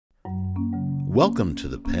Welcome to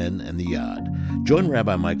the Pen and the Yod. Join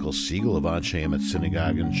Rabbi Michael Siegel of Anshe Emet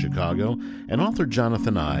Synagogue in Chicago and author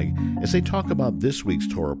Jonathan Eig as they talk about this week's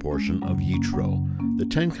Torah portion of Yitro, the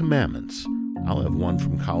Ten Commandments. I'll have one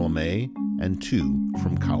from column A and two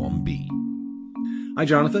from column B. Hi,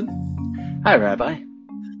 Jonathan. Hi, Rabbi.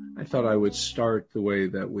 I thought I would start the way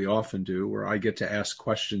that we often do, where I get to ask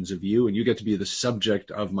questions of you and you get to be the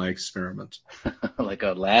subject of my experiment. Like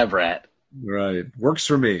a lab rat. Right. Works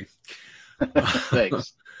for me.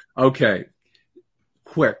 Thanks. Okay.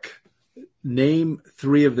 Quick. Name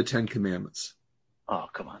 3 of the 10 commandments. Oh,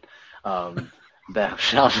 come on. Thou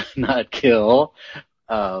shalt not kill,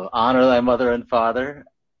 honor thy mother and father,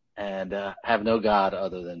 and have no God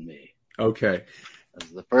other than me. Okay.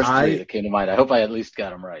 Those are the first 3 that came to mind. I hope I at least got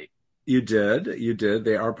them right. You did. You did.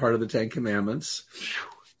 They are part of the 10 commandments.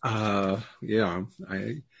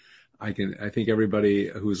 I think everybody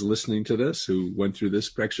who's listening to this, who went through this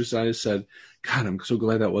exercise, said, God, I'm so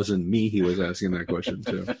glad that wasn't me he was asking that question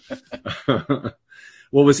to.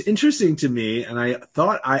 What was interesting to me, and I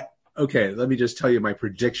thought let me just tell you my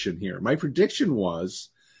prediction here. My prediction was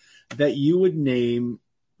that you would name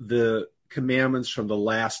the commandments from the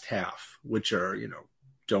last half, which are,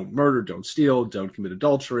 don't murder, don't steal, don't commit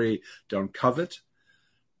adultery, don't covet.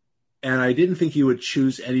 And I didn't think you would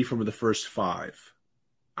choose any from the first 5.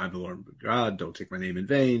 I'm the Lord God, don't take my name in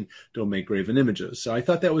vain, don't make graven images. So I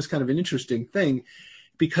thought that was kind of an interesting thing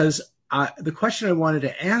because the question I wanted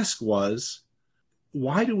to ask was,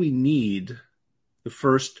 why do we need the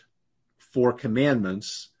first 4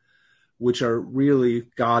 commandments, which are really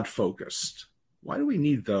God-focused? Why do we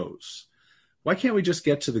need those? Why can't we just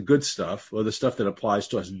get to the good stuff or the stuff that applies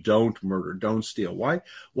to us? Don't murder, don't steal. Why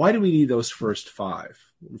do we need those first 5?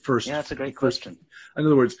 Yeah, that's a great question. In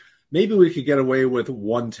other words, maybe we could get away with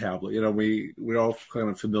 1 tablet. We're all kind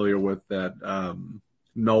of familiar with that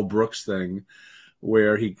Mel Brooks thing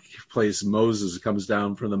where he plays Moses, comes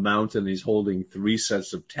down from the mountain, he's holding 3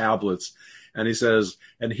 sets of tablets, and he says,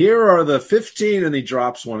 and here are the 15, and he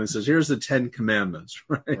drops one and says, here's the 10 commandments,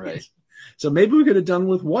 right? So maybe we could have done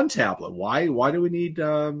with 1 tablet. Why do we need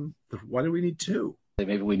 2?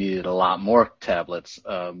 Maybe we needed a lot more tablets,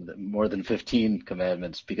 more than 15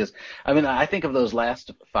 commandments, because, I think of those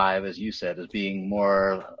last 5, as you said, as being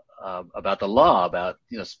more about the law, about,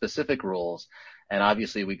 specific rules. And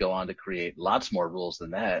obviously we go on to create lots more rules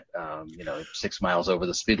than that. 6 miles over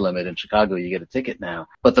the speed limit in Chicago, you get a ticket now.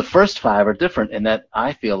 But the first 5 are different in that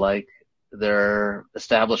I feel like they're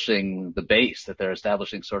establishing the base, that they're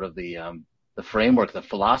establishing sort of the framework, the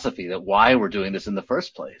philosophy, that why we're doing this in the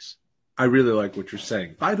first place. I really like what you're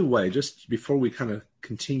saying. By the way, just before we kind of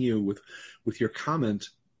continue with your comment,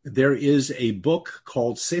 there is a book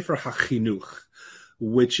called Sefer HaChinuch,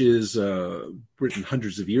 which is written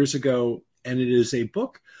hundreds of years ago, and it is a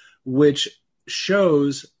book which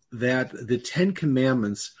shows that the 10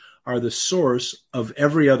 commandments are the source of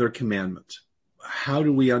every other commandment. How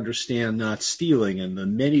do we understand not stealing and the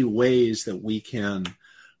many ways that we can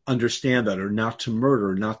understand that, or not to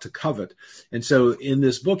murder, not to covet? And so in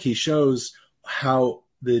this book, he shows how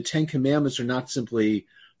the 10 commandments are not simply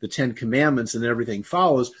the 10 commandments and everything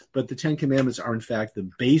follows, but the 10 commandments are in fact the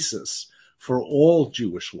basis for all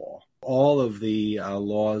Jewish law, all of the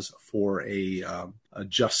laws for a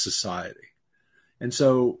just society. And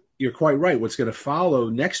so you're quite right. What's going to follow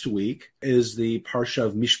next week is the Parsha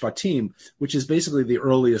of Mishpatim, which is basically the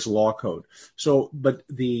earliest law code. But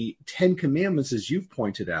the 10 commandments, as you've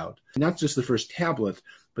pointed out, not just the first tablet,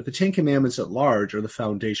 but the 10 commandments at large are the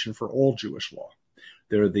foundation for all Jewish law.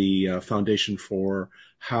 They're the foundation for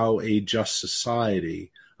how a just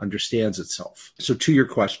society understands itself. So to your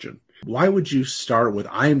question, why would you start with,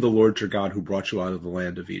 I am the Lord your God who brought you out of the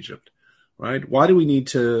land of Egypt? Right? Why do we need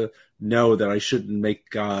to know that I shouldn't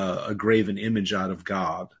make a graven image out of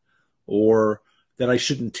God, or that I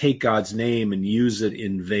shouldn't take God's name and use it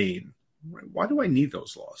in vain? Why do I need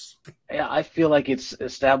those laws? Yeah, I feel like it's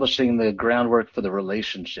establishing the groundwork for the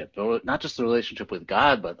relationship, not just the relationship with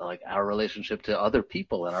God, but like our relationship to other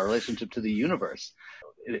people and our relationship to the universe.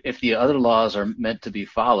 If the other laws are meant to be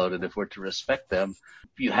followed, and if we're to respect them,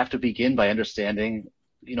 you have to begin by understanding,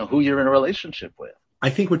 who you're in a relationship with. I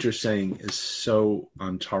think what you're saying is so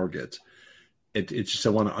on target. It's just, I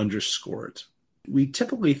want to underscore it. We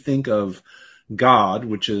typically think of God,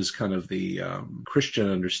 which is kind of the Christian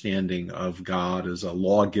understanding of God as a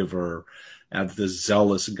lawgiver, as the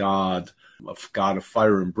zealous God of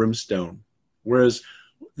fire and brimstone. Whereas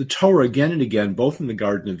the Torah again and again, both in the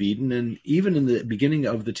Garden of Eden and even in the beginning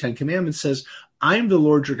of the 10 Commandments, says, I'm the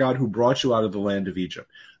Lord your God who brought you out of the land of Egypt.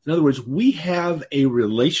 In other words, we have a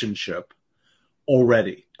relationship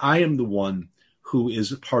already. I am the one who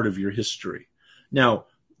is a part of your history. Now,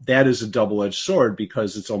 that is a double-edged sword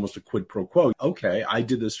because it's almost a quid pro quo. Okay, I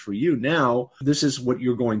did this for you. Now, this is what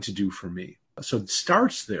you're going to do for me. So it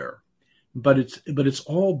starts there, but it's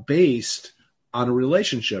all based on a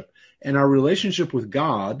relationship, and our relationship with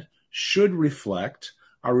God should reflect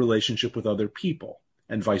our relationship with other people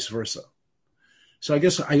and vice versa. So I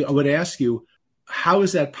guess I would ask you, how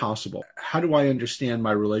is that possible? How do I understand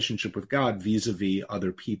my relationship with God vis-a-vis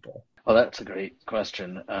other people? Well, that's a great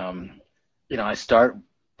question. I start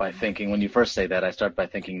by thinking, when you first say that, I start by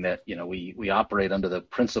thinking that, we operate under the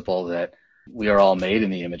principle that we are all made in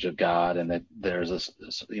the image of God, and that there's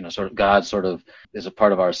sort of God sort of is a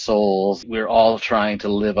part of our souls. We're all trying to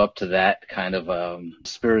live up to that kind of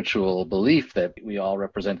spiritual belief that we all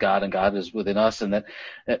represent God and God is within us, and that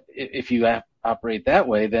if you operate that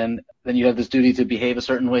way, then you have this duty to behave a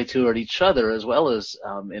certain way toward each other as well as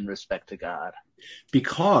in respect to God.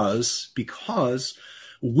 Because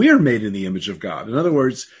we're made in the image of God. In other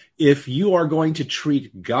words, if you are going to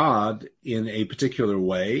treat God in a particular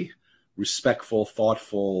way, respectful,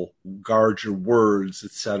 thoughtful, guard your words,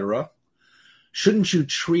 etc., shouldn't you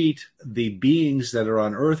treat the beings that are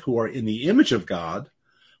on earth who are in the image of God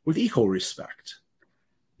with equal respect?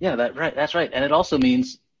 Yeah, that's right. And it also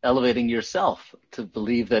means elevating yourself to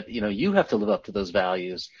believe that, you have to live up to those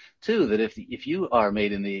values too, that if you are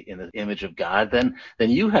made in the image of God, then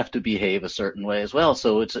you have to behave a certain way as well.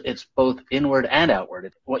 So it's both inward and outward.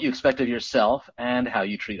 It's what you expect of yourself and how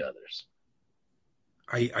you treat others.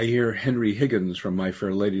 I hear Henry Higgins from My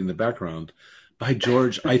Fair Lady in the background. By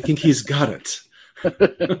George, I think he's got it.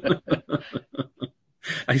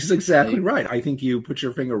 He's exactly right. I think you put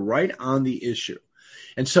your finger right on the issue.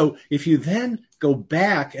 And so if you then go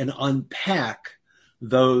back and unpack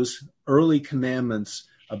those early commandments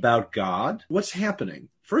about God, what's happening?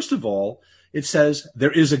 First of all, it says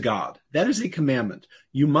there is a God. That is a commandment.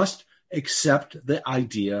 You must accept the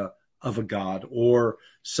idea of a God or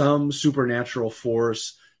some supernatural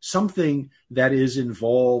force, something that is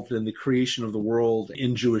involved in the creation of the world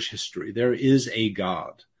in Jewish history. There is a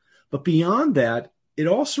God. But beyond that, it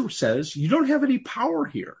also says you don't have any power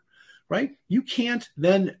here, right? You can't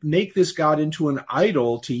then make this God into an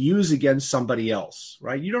idol to use against somebody else,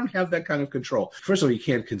 right? You don't have that kind of control. First of all, you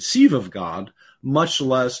can't conceive of God, much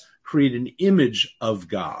less create an image of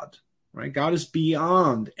God, right? God is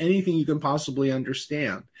beyond anything you can possibly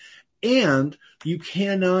understand. And you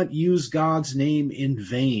cannot use God's name in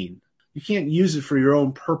vain. You can't use it for your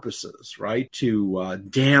own purposes, right? To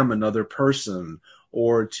damn another person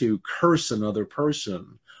or to curse another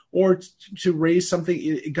person or to raise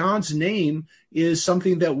something. God's name is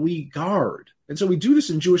something that we guard. And so we do this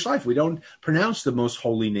in Jewish life. We don't pronounce the most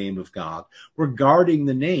holy name of God. We're guarding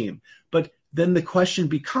the name. But then the question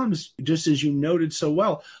becomes, just as you noted so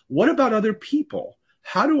well, what about other people?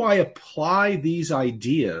 How do I apply these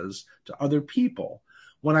ideas to other people?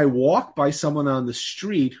 When I walk by someone on the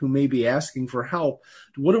street who may be asking for help,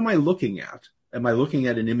 what am I looking at? Am I looking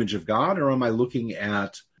at an image of God, or am I looking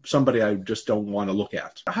at somebody I just don't want to look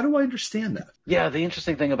at? How do I understand that? Yeah, the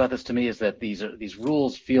interesting thing about this to me is that these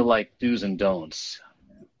rules feel like do's and don'ts.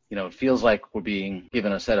 It feels like we're being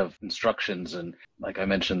given a set of instructions, and like I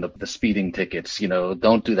mentioned, the speeding tickets,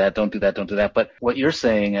 don't do that, don't do that, don't do that. But what you're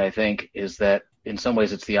saying, I think, is that in some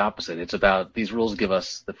ways it's the opposite. It's about these rules give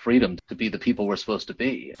us the freedom to be the people we're supposed to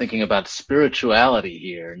be. Thinking about spirituality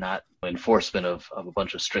here, not enforcement of a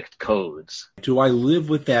bunch of strict codes. Do I live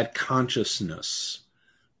with that consciousness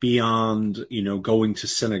beyond, going to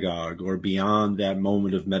synagogue, or beyond that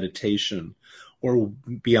moment of meditation, or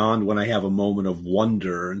beyond when I have a moment of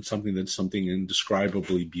wonder and something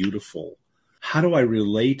indescribably beautiful? How do I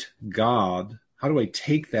relate God? How do I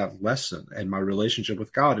take that lesson and my relationship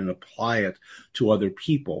with God and apply it to other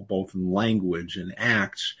people, both in language and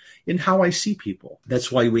acts, in how I see people?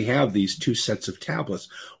 That's why we have these two sets of tablets.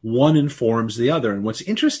 One informs the other. And what's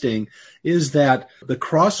interesting is that the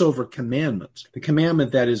crossover commandment, the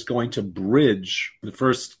commandment that is going to bridge the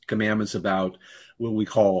first commandments about what we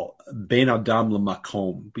call Ben Adam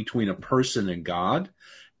L'Makom, between a person and God,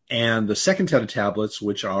 and the second set of tablets,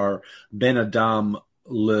 which are Ben Adam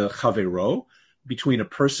L'Chavero, between a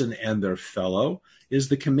person and their fellow, is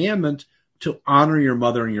the commandment to honor your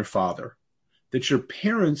mother and your father. That your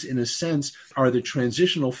parents, in a sense, are the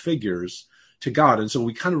transitional figures to God. And so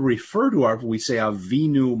we kind of refer to we say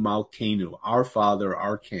Avinu Malkeinu, our Father,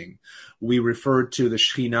 our King. We refer to the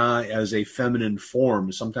Shekhinah as a feminine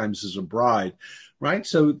form, sometimes as a bride, right?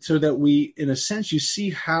 So that we, in a sense, you see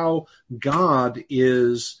how God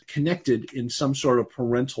is connected in some sort of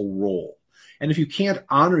parental role. And if you can't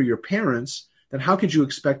honor your parents, then how could you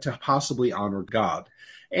expect to possibly honor God?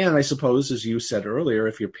 And I suppose, as you said earlier,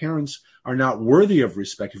 if your parents are not worthy of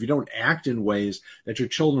respect, if you don't act in ways that your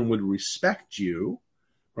children would respect you,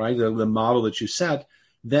 right, the model that you set,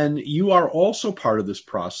 then you are also part of this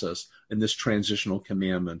process in this transitional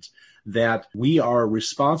commandment that we are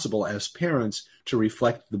responsible as parents to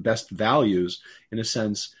reflect the best values, in a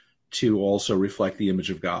sense, to also reflect the image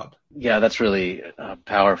of God. Yeah, that's really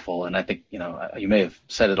powerful. And I think, you may have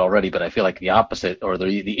said it already, but I feel like the opposite or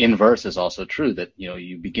the inverse is also true, that,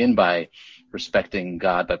 you begin by respecting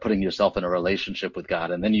God, by putting yourself in a relationship with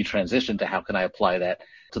God. And then you transition to how can I apply that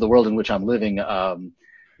to the world in which I'm living, on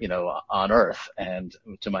earth, and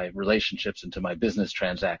to my relationships and to my business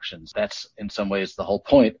transactions. That's in some ways the whole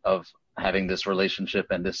point of having this relationship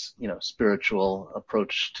and this, spiritual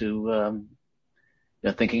approach to,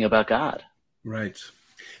 thinking about God. Right.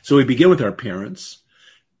 So we begin with our parents,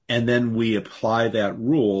 and then we apply that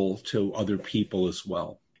rule to other people as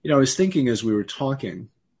well. I was thinking as we were talking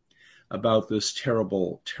about this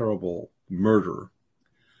terrible, terrible murder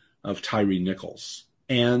of Tyree Nichols.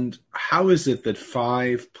 And how is it that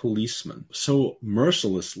 5 policemen so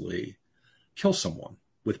mercilessly kill someone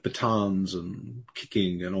with batons and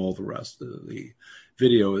kicking and all the rest? The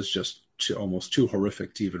video is just almost too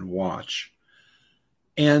horrific to even watch.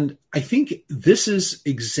 And I think this is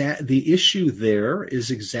the issue there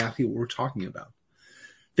is exactly what we're talking about.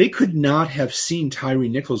 They could not have seen Tyree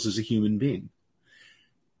Nichols as a human being.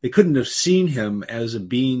 They couldn't have seen him as a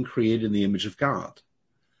being created in the image of God.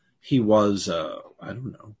 He was,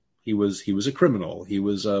 he was a criminal. He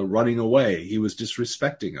was running away. He was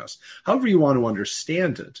disrespecting us. However you want to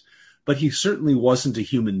understand it, but he certainly wasn't a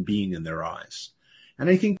human being in their eyes. And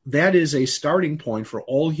I think that is a starting point for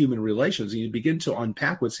all human relations. And you begin to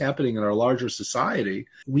unpack what's happening in our larger society.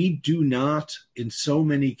 We do not, in so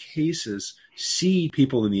many cases, see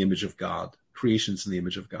people in the image of God, creations in the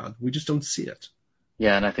image of God. We just don't see it.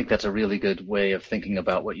 Yeah, and I think that's a really good way of thinking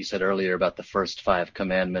about what you said earlier about the first 5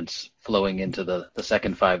 commandments flowing into the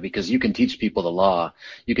second 5, because you can teach people the law.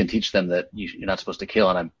 You can teach them that you're not supposed to kill,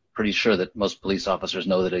 and I'm pretty sure that most police officers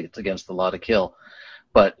know that it's against the law to kill.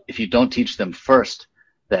 But if you don't teach them first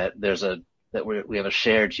that we have a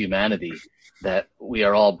shared humanity, that we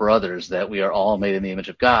are all brothers, that we are all made in the image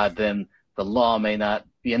of God, then the law may not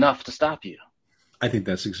be enough to stop you. I think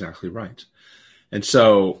that's exactly right. And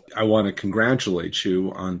so I want to congratulate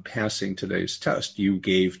you on passing today's test. You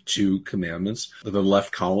gave 2 commandments, the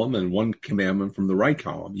left column, and 1 commandment from the right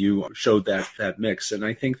column. You showed that mix. And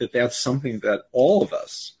I think that that's something that all of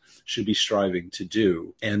us should be striving to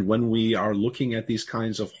do. And when we are looking at these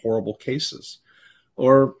kinds of horrible cases,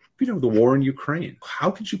 or, the war in Ukraine,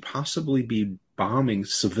 how could you possibly be bombing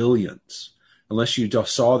civilians unless you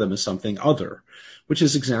just saw them as something other, which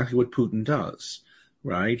is exactly what Putin does.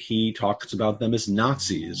 Right? He talks about them as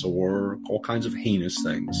Nazis or all kinds of heinous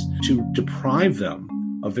things to deprive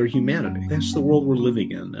them of their humanity. That's the world we're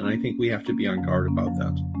living in, and I think we have to be on guard about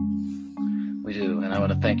that. We do, and I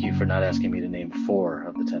want to thank you for not asking me to name 4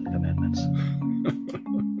 of the 10 commandments.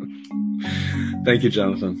 Thank you,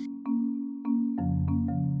 Jonathan.